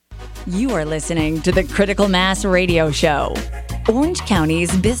You are listening to the Critical Mass Radio Show, Orange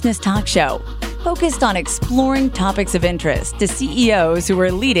County's business talk show, focused on exploring topics of interest to CEOs who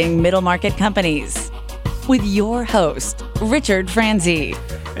are leading middle market companies. With your host, Richard Franzi.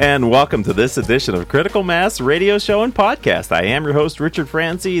 And welcome to this edition of Critical Mass Radio Show and Podcast. I am your host, Richard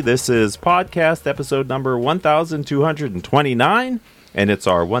Franzi. This is podcast episode number 1229, and it's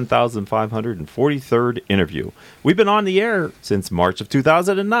our 1543rd interview. We've been on the air since March of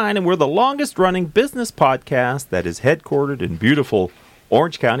 2009, and we're the longest-running business podcast that is headquartered in beautiful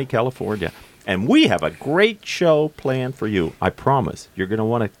Orange County, California. And we have a great show planned for you. I promise you're going to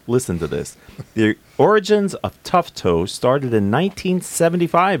want to listen to this. The origins of Tufto started in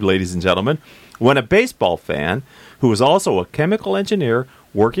 1975, ladies and gentlemen, when a baseball fan, who was also a chemical engineer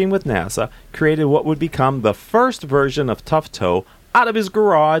working with NASA, created what would become the first version of Tufto out of his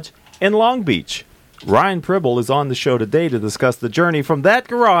garage in Long Beach. Ryan Pribble is on the show today to discuss the journey from that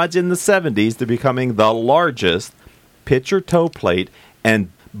garage in the 70s to becoming the largest pitcher toe plate and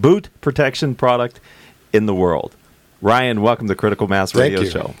boot protection product in the world. Ryan, welcome to Critical Mass Radio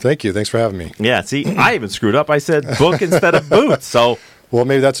Show. Thank you. Thanks for having me. Yeah, see, I even screwed up. I said book instead of boots. So, well,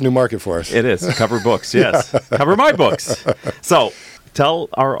 maybe that's a new market for us. It is. Cover books, yes. Cover my books. So tell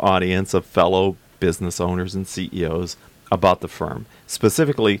our audience of fellow business owners and CEOs about the firm.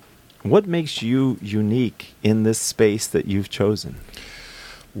 Specifically, what makes you unique in this space that you've chosen?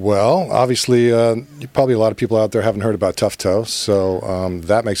 Well, obviously, probably a lot of people out there haven't heard about Tufto, so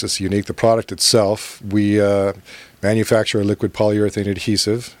that makes us unique. The product itself, we manufacture a liquid polyurethane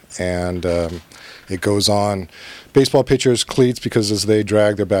adhesive, and it goes on baseball pitchers' cleats because as they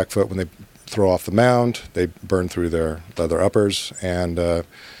drag their back foot when they throw off the mound, they burn through their leather uppers, and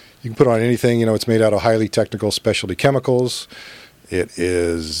you can put on anything. You know, it's made out of highly technical specialty chemicals. It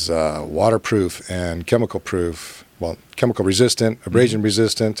is waterproof and chemical-proof. Well, chemical resistant, abrasion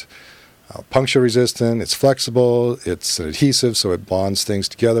resistant, puncture resistant. It's flexible. It's an adhesive, so it bonds things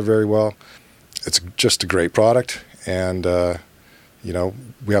together very well. It's just a great product. And, you know,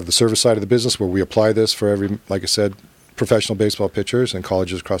 we have the service side of the business where we apply this for every, like I said, professional baseball pitchers and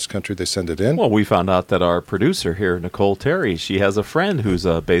colleges across the country. They send it in. Well, we found out that our producer here, Nicole Terry, she has a friend who's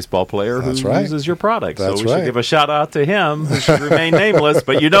a baseball player who uses your product. That's so we should give a shout out to him, who should remain nameless,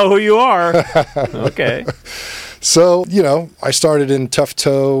 but you know who you are. Okay. So, you know, I started in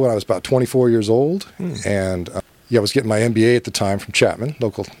Tufto when I was about 24 years old, and I was getting my MBA at the time from Chapman,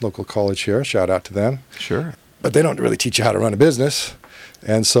 local college here. Shout out to them. Sure. But they don't really teach you how to run a business,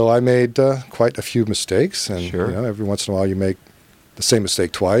 and so I made quite a few mistakes, and you know, every once in a while you make the same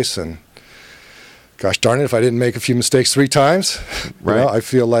mistake twice, and gosh darn it, if I didn't make a few mistakes 3 times, right. You know, I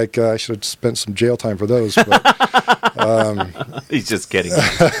feel like I should have spent some jail time for those. But, he's just kidding.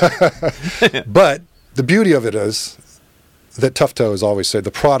 But the beauty of it is that Tufto has always saved,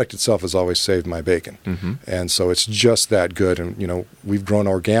 the product itself has always saved my bacon. Mm-hmm. And so it's just that good. And, you know, we've grown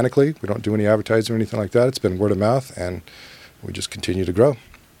organically. We don't do any advertising or anything like that. It's been word of mouth, and we just continue to grow.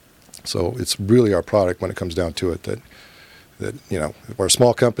 So it's really our product when it comes down to it that you know, we're a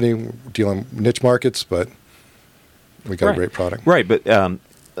small company, we're dealing niche markets, but we got a great product. Right, but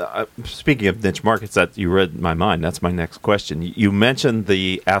speaking of niche markets, that you read my mind. That's my next question. You mentioned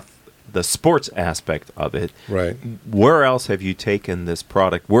the sports aspect of it. Right. Where else have you taken this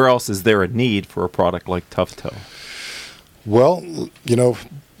product? Where else is there a need for a product like Tufto? Well, you know,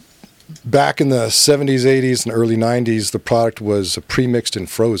 back in the 70s, 80s, and early 90s, the product was pre-mixed and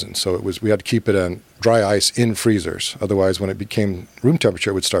frozen. So we had to keep it on dry ice in freezers. Otherwise, when it became room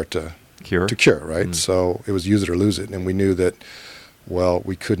temperature, it would start to cure, right? Mm. So it was use it or lose it. And we knew that, well,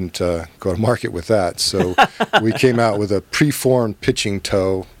 we couldn't go to market with that. So we came out with a preformed pitching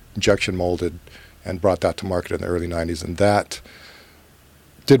toe, injection molded, and brought that to market in the early 90s. And that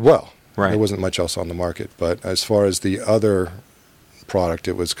did well. Right. There wasn't much else on the market. But as far as the other product,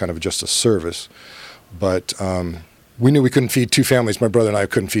 it was kind of just a service. But we knew we couldn't feed 2 families. My brother and I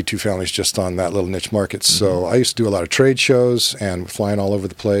couldn't feed 2 families just on that little niche market. Mm-hmm. So I used to do a lot of trade shows and flying all over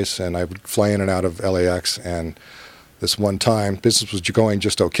the place. And I would fly in and out of LAX. And this one time, business was going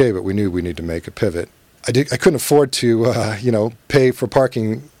just okay, but we knew we needed to make a pivot. I couldn't afford to, pay for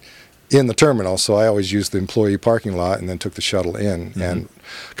parking in the terminal, so I always used the employee parking lot and then took the shuttle in. Mm-hmm. And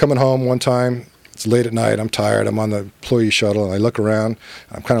coming home one time, it's late at night, I'm tired, I'm on the employee shuttle, and I look around,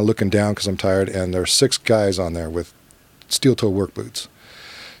 I'm kind of looking down because I'm tired, and there are 6 guys on there with steel-toe work boots.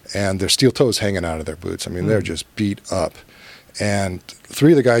 And their steel toes hanging out of their boots. I mean, they're just beat up. And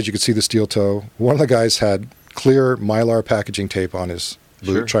 3 of the guys, you could see the steel toe. One of the guys had clear Mylar packaging tape on his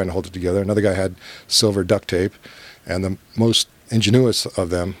boot, trying to hold it together. Another guy had silver duct tape. And the most ingenious of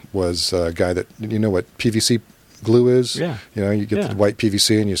them was a guy that, you know what PVC glue is. Yeah. You get the white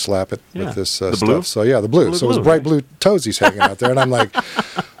PVC and you slap it with this The stuff. blue? So the blue. So it was bright blue toesies hanging out there, and I'm like,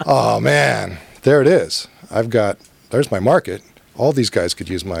 oh man, there it is. There's my market. All these guys could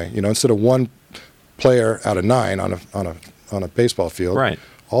use my, instead of one player out of 9 on a baseball field, right.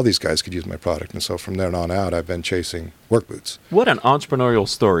 all these guys could use my product. And so from then on out, I've been chasing work boots. What an entrepreneurial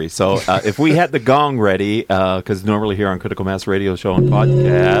story. So if we had the gong ready, because normally here on Critical Mass Radio Show and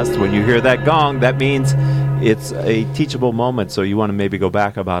Podcast, when you hear that gong, that means it's a teachable moment. So you want to maybe go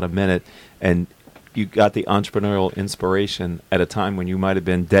back about a minute, and you got the entrepreneurial inspiration at a time when you might have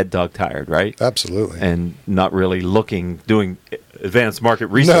been dead dog tired, right? Absolutely. And not really doing advanced market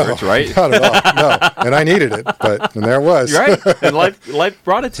research, right? Not at all. No. And I needed it, and there it was. Right? And life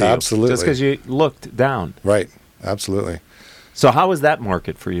brought it to you. Absolutely. Just because you looked down. Right. Absolutely. So how is that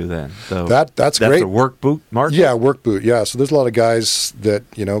market for you then? So that's great. That's a work boot market? Yeah, work boot. Yeah. So there's a lot of guys that,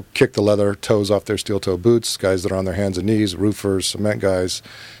 kick the leather toes off their steel toe boots, guys that are on their hands and knees, roofers, cement guys,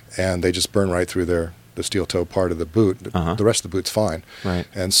 and they just burn right through the steel toe part of the boot. The rest of the boot's fine. Right.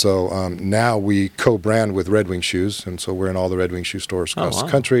 And so now we co-brand with Red Wing Shoes, and so we're in all the Red Wing shoe stores across the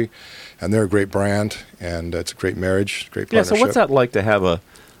country, and they're a great brand, and it's a great marriage, great partnership. Yeah, so what's that like to have a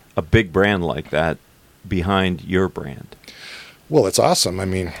big brand like that behind your brand? Well, it's awesome. I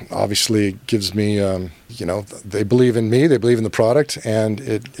mean, obviously it gives me, they believe in me, they believe in the product, and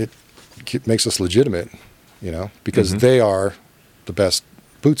it makes us legitimate, because they are the best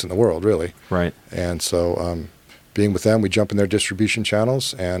boots in the world, really. Right. And so being with them, we jump in their distribution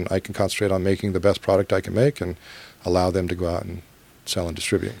channels, and I can concentrate on making the best product I can make and allow them to go out and sell and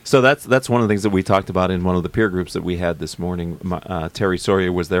distribute. So that's one of the things that we talked about in one of the peer groups that we had this morning. Terry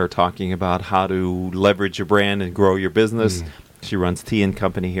Sawyer was there talking about how to leverage your brand and grow your business. She runs T &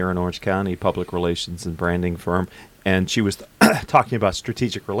 Company here in Orange County, public relations and branding firm, and she was talking about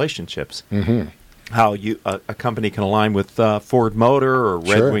strategic relationships. Mm-hmm. How a company can align with Ford Motor or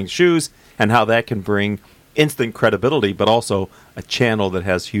Red Wing Shoes, and how that can bring instant credibility, but also a channel that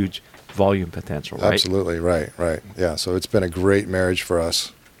has huge volume potential, right? Absolutely, right. Yeah, so it's been a great marriage for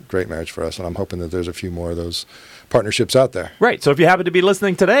us, and I'm hoping that there's a few more of those partnerships out there. Right, so if you happen to be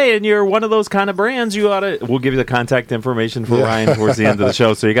listening today and you're one of those kind of brands, we'll give you the contact information for Ryan towards the end of the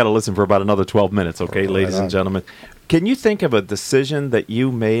show, so you got to listen for about another 12 minutes, okay, ladies and gentlemen. Can you think of a decision that you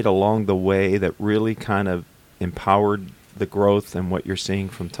made along the way that really kind of empowered the growth and what you're seeing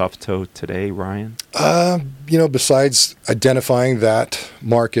from Tuff Toe today, Ryan? Besides identifying that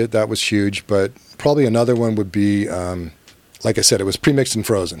market, that was huge, but probably another one would be, like I said, it was pre-mixed and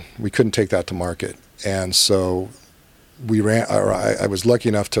frozen. We couldn't take that to market. And so I was lucky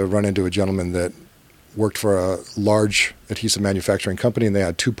enough to run into a gentleman that worked for a large adhesive manufacturing company, and they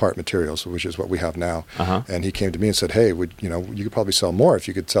had 2-part materials, which is what we have now. And he came to me and said, "Hey, you could probably sell more if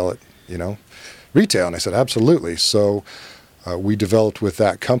you could sell it, retail." And I said, "Absolutely." So we developed with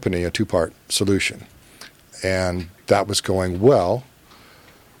that company a 2-part solution, and that was going well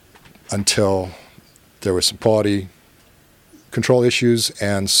until there was some quality control issues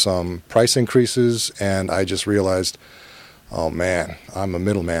and some price increases, and I just realized, oh man, I'm a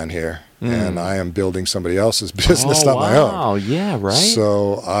middleman here. And I am building somebody else's business, not my own. Oh, yeah, right.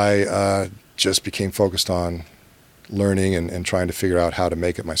 So I just became focused on learning and trying to figure out how to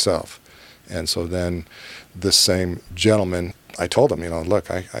make it myself. And so then this same gentleman, I told him, look,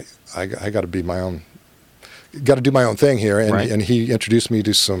 I got to be my own, got to do my own thing here. And he introduced me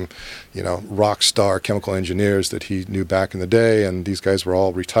to some, rock star chemical engineers that he knew back in the day. And these guys were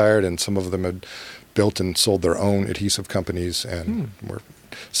all retired, and some of them had built and sold their own adhesive companies and were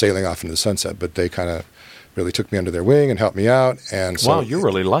sailing off into the sunset, but they kind of really took me under their wing and helped me out. And so, wow, you're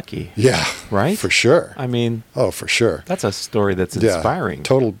really lucky. Yeah, right? For sure. I mean, for sure. That's a story that's inspiring.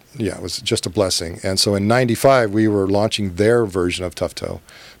 It was just a blessing. And so in 95, we were launching their version of Tuff Toe.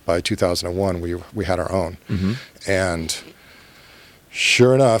 By 2001, we had our own. And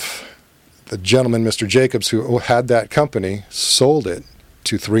sure enough, the gentleman, Mr. Jacobs, who had that company, sold it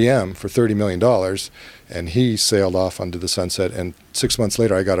to 3M for $30 million, and he sailed off onto the sunset. And 6 months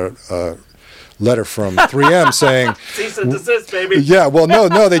later, I got a letter from 3M saying, "Cease and desist, baby." Yeah, well, no,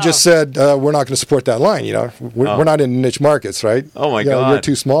 they just said we're not going to support that line. We're not in niche markets, right? Oh my God, you're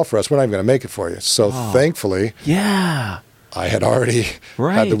too small for us. We're not even going to make it for you. So thankfully, I had already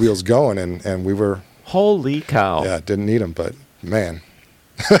had the wheels going, and we were. Holy cow! Yeah, didn't need them, but man.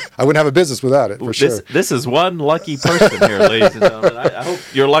 I wouldn't have a business without it, for sure. This is one lucky person here, ladies and gentlemen. I hope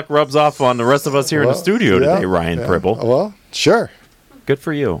your luck rubs off on the rest of us here in the studio today, Ryan Pribble. Well, sure. Good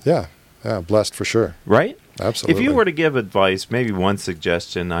for you. Yeah, blessed for sure. Right? Absolutely. If you were to give advice, maybe one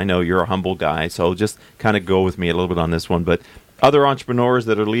suggestion, I know you're a humble guy, so just kind of go with me a little bit on this one, but other entrepreneurs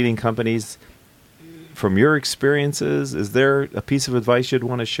that are leading companies, from your experiences, is there a piece of advice you'd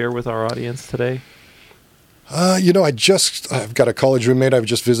want to share with our audience today? I've got a college roommate I've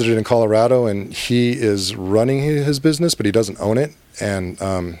just visited in Colorado, and he is running his business, but he doesn't own it. And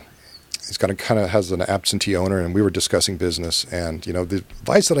he's has an absentee owner, and we were discussing business. And, the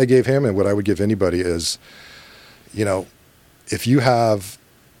advice that I gave him and what I would give anybody is, if you have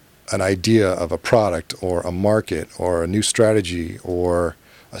an idea of a product or a market or a new strategy or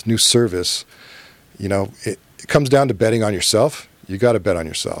a new service, it comes down to betting on yourself. You got to bet on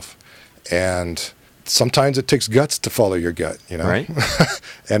yourself. And sometimes it takes guts to follow your gut, Right.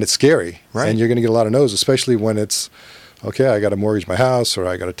 And it's scary. Right. And you're going to get a lot of no's, especially when it's, okay, I got to mortgage my house, or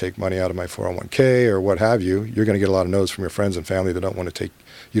I got to take money out of my 401k or what have you. You're going to get a lot of no's from your friends and family that don't want to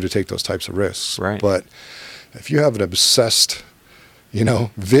take those types of risks. Right. But if you have an obsessed,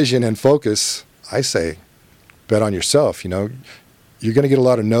 vision and focus, I say, bet on yourself. You're going to get a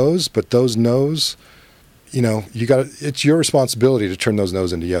lot of no's, but those no's, it's your responsibility to turn those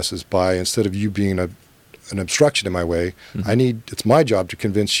no's into yeses by, instead of you being an obstruction in my way, it's my job to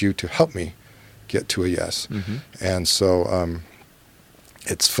convince you to help me get to a yes. Mm-hmm. And so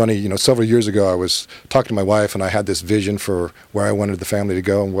it's funny, several years ago I was talking to my wife, and I had this vision for where I wanted the family to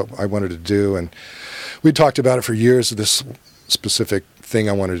go and what I wanted to do. And we talked about it for years, this specific thing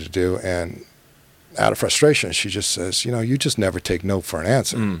I wanted to do. And out of frustration, she just says, you just never take no for an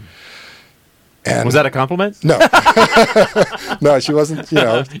answer. Mm. And was that a compliment? No. No, she wasn't,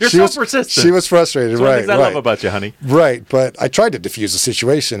 You're persistent. She was frustrated, That's right. One of the things I love about you, honey. Right, but I tried to diffuse the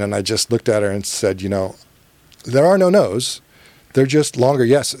situation, and I just looked at her and said, there are no no's. They're just longer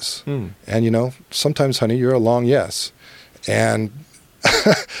yeses. Mm. And, sometimes, honey, you're a long yes. And,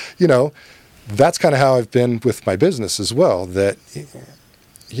 that's kind of how I've been with my business as well, that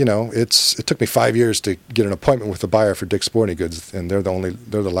it took me 5 years to get an appointment with a buyer for Dick's Sporting Goods, and they're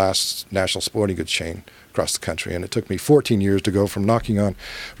the last national sporting goods chain across the country. And it took me 14 years to go from knocking on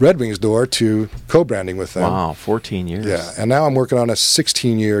Red Wing's door to co-branding with them. Wow, 14 years. Yeah, and now I'm working on a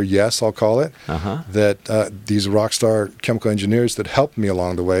 16-year yes, I'll call it, that these rock star chemical engineers that helped me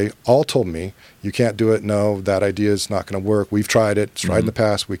along the way all told me, you can't do it, no, that idea is not going to work. We've tried it. It's tried in the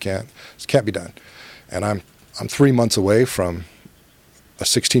past. It can't be done. And I'm 3 months away from a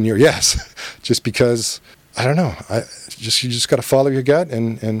 16-year yes, just because, I don't know, you just got to follow your gut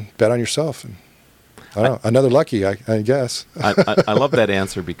and bet on yourself. And I don't know, another lucky, I guess. I love that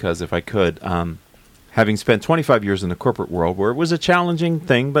answer, because if I could, having spent 25 years in the corporate world where it was a challenging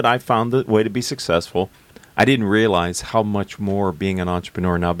thing, but I found the way to be successful, I didn't realize how much more being an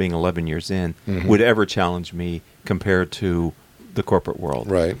entrepreneur, now being 11 years in, would ever challenge me compared to the corporate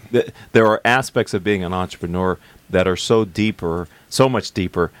world. Right. There are aspects of being an entrepreneur that are so much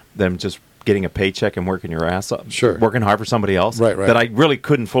deeper than just getting a paycheck and working your ass up, working hard for somebody else, right. that I really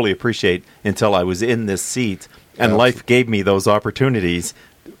couldn't fully appreciate until I was in this seat and life gave me those opportunities.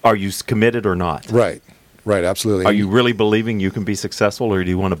 Are you committed or not? Right, absolutely. Are you really believing you can be successful, or do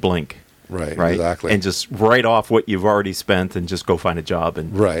you want to blink? Right, exactly. And just write off what you've already spent and just go find a job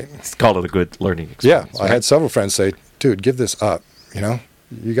and call it a good learning experience. Yeah, I had several friends say, dude, give this up,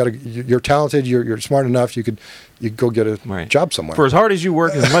 you're talented, you're smart enough, you could go get a job somewhere. For as hard as you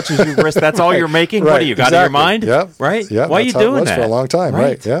work, as much as you risk, that's all you're making? What do you got in your mind? Yep. Right? Yeah. Why are you doing that? For a long time,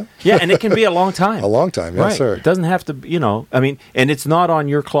 right? Yeah. Yeah, and it can be a long time. A long time, yes, sir. It doesn't have to, and it's not on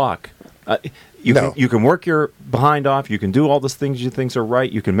your clock. You can work your behind off, you can do all the things you think are right,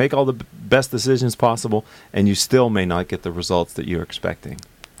 you can make all the best decisions possible, and you still may not get the results that you're expecting.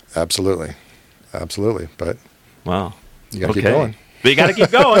 Absolutely. But wow. You got to keep going. But you got to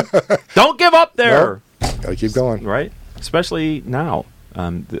keep going. Don't give up there. Got to keep going. Right? Especially now.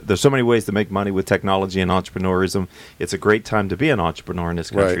 There's so many ways to make money with technology and entrepreneurism. It's a great time to be an entrepreneur in this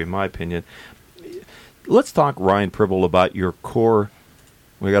country, in my opinion. Let's talk, Ryan Pribble, about your core.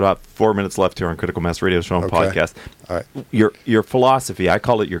 We got about 4 minutes left here on Critical Mass Radio Show and Podcast. All right. Your philosophy, I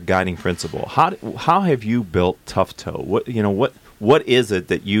call it your guiding principle. How have you built Tough Toe? What is it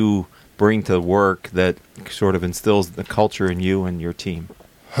that you bring to work that sort of instills the culture in you and your team?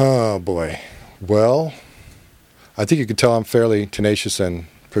 Oh, boy. Well, I think you can tell I'm fairly tenacious and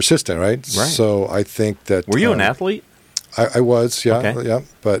persistent, right? Right. So I think that... Were you an athlete? I was, yeah,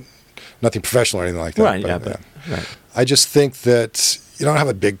 but nothing professional or anything like that. Right, right. I just think that you don't have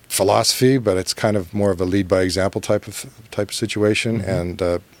a big philosophy, but it's kind of more of a lead by example type of situation, and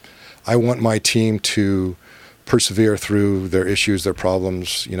I want my team to persevere through their issues, their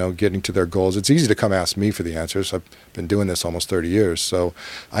problems, getting to their goals. It's easy to come ask me for the answers. I've been doing this almost 30 years, so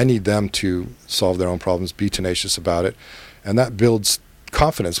I need them to solve their own problems, be tenacious about it, and that builds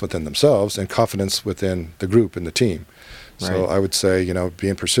confidence within themselves and confidence within the group and the team. Right. So I would say,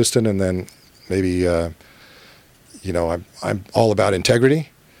 being persistent and then, Maybe, I'm all about integrity.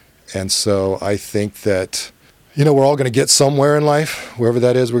 And so I think that, we're all going to get somewhere in life, wherever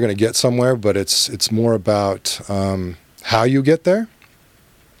that is, we're going to get somewhere, but it's more about how you get there,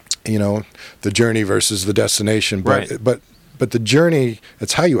 the journey versus the destination. But, Right. but the journey,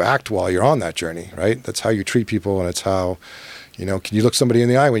 it's how you act while you're on that journey, right? That's how you treat people, and it's how, can you look somebody in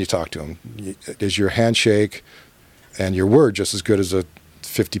the eye when you talk to them? Is your handshake and your word just as good as a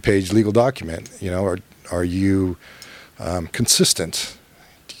 50-page legal document? Or are you consistent?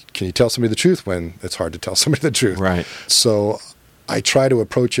 Can you tell somebody the truth when it's hard to tell somebody the truth? Right. So I try to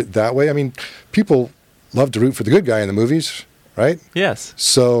approach it that way. I mean, people love to root for the good guy in the movies, right? Yes.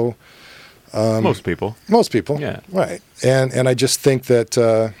 So Most people. Yeah. Right. And I just think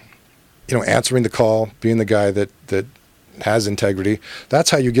that answering the call, being the guy that has integrity, that's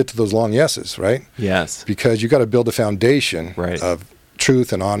how you get to those long yeses, right? Yes. Because you got to build a foundation Right. of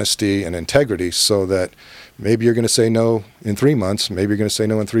truth and honesty and integrity, so that maybe you're going to say no in 3 months, maybe you're going to say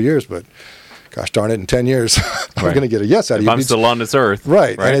no in 3 years, but gosh darn it, in 10 years, I'm Right. going to get a yes out of If you. I'm still on this earth.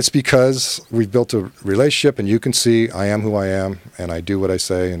 Right. And it's because we've built a relationship, and you can see I am who I am, and I do what I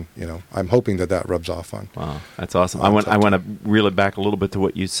say, and I'm hoping that rubs off on. Wow, that's awesome. I want to reel it back a little bit to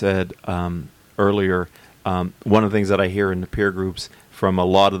what you said earlier. One of the things that I hear in the peer groups from a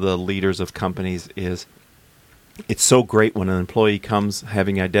lot of the leaders of companies is it's so great when an employee comes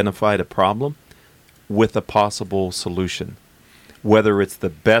having identified a problem with a possible solution. Whether it's the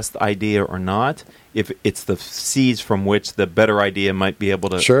best idea or not, if it's the seeds from which the better idea might be able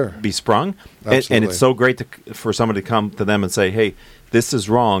to be sprung. And it's so great for somebody to come to them and say, hey, this is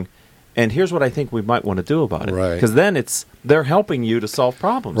wrong, and here's what I think we might want to do about it. Right. Because then they're helping you to solve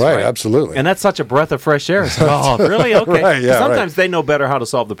problems. Right, absolutely. And that's such a breath of fresh air. It's like, oh, really? Okay. Right, yeah, sometimes they know better how to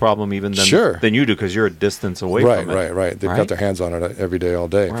solve the problem even than you do, because you're a distance away from it. Right. They've got their hands on it every day, all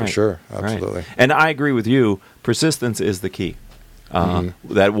day, for sure. Absolutely. Right. And I agree with you. Persistence is the key.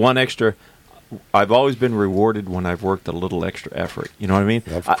 That one extra, I've always been rewarded when I've worked a little extra effort. You know what I mean?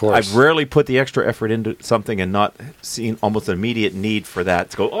 Of course. I've rarely put the extra effort into something and not seen almost an immediate need for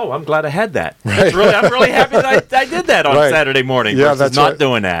that to go, oh, I'm glad I had that. Right. I'm really happy that I did that on Saturday morning versus not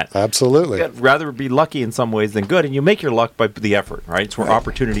doing that. Absolutely. I'd rather be lucky in some ways than good, and you make your luck by the effort, right? It's where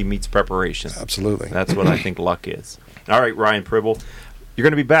opportunity meets preparation. Absolutely. That's what I think luck is. All right, Ryan Pribble, you're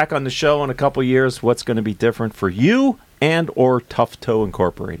going to be back on the show in a couple years. What's going to be different for you and or Tough Toe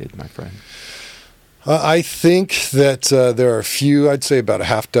Incorporated, my friend? I think that there are a few, I'd say about a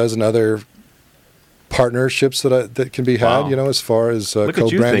half dozen other partnerships that can be had, as far as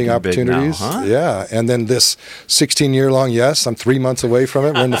co-branding opportunities. Now, huh? Yeah. And then this 16-year-long yes, I'm 3 months away from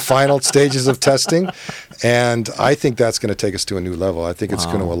it. We're in the final stages of testing. And I think that's going to take us to a new level. I think it's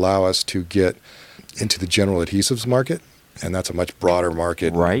going to allow us to get into the general adhesives market. And that's a much broader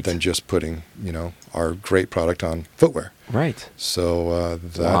market than just putting, our great product on footwear. Right. So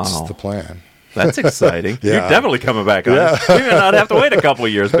that's the plan. That's exciting. You're definitely coming back on it. You may not have to wait a couple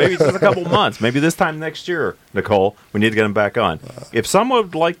of years, maybe just a couple months. Maybe this time next year, Nicole, we need to get him back on. If someone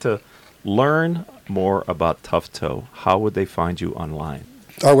would like to learn more about Tough Toe, how would they find you online?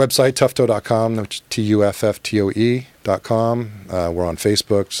 Our website, toughtoe.com, which is TUFFTOE.com. We're on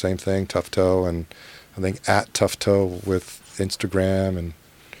Facebook, same thing, Tough Toe, and I think at Tough Toe with Instagram, and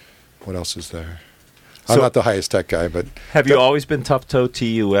what else is there? I'm not the highest tech guy, but... Have you always been Tough Toe,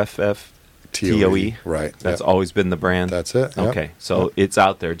 TUFFTOE? Right. That's always been the brand? That's it. Yep. Okay, so it's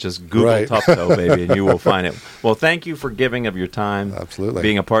out there. Just Google Tough Toe, baby, and you will find it. Well, thank you for giving of your time. Absolutely.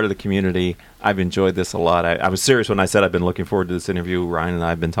 Being a part of the community. I've enjoyed this a lot. I was serious when I said I've been looking forward to this interview. Ryan and I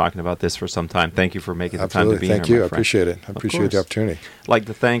have been talking about this for some time. Thank you for making the time to be here, Thank you. my I friend. appreciate it. I appreciate the opportunity. I'd like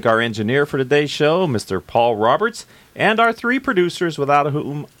to thank our engineer for today's show, Mr. Paul Roberts, and our three producers without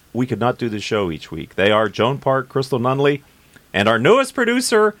whom we could not do the show each week. They are Joan Park, Crystal Nunley, and our newest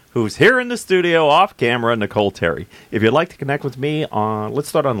producer, who's here in the studio off camera, Nicole Terry. If you'd like to connect with me, let's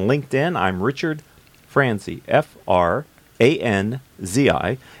start on LinkedIn. I'm Richard Franzi, Franzi. And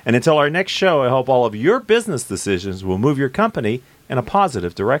until our next show, I hope all of your business decisions will move your company in a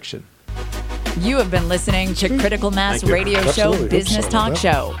positive direction. You have been listening to Critical Mass Radio Show Business Talk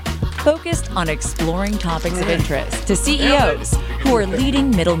Show, focused on exploring topics of interest to CEOs who are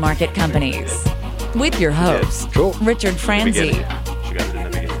leading middle market companies. With your host, Richard Franzi.